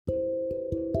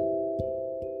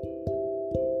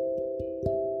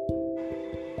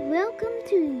Welcome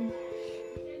to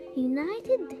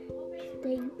United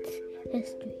States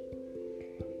History.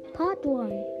 Part 1.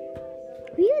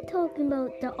 We are talking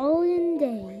about the olden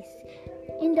days.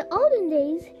 In the olden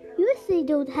days, USA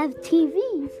don't have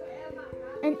TVs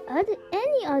and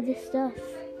any other stuff.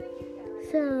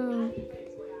 So,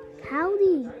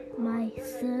 howdy, my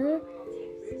sir.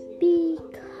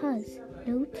 Because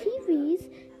no TVs,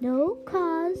 no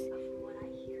cars,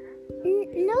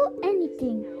 no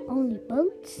anything, only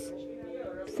boats,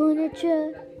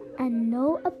 furniture, and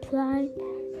no appliances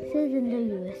in the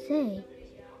USA.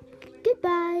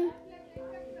 Goodbye.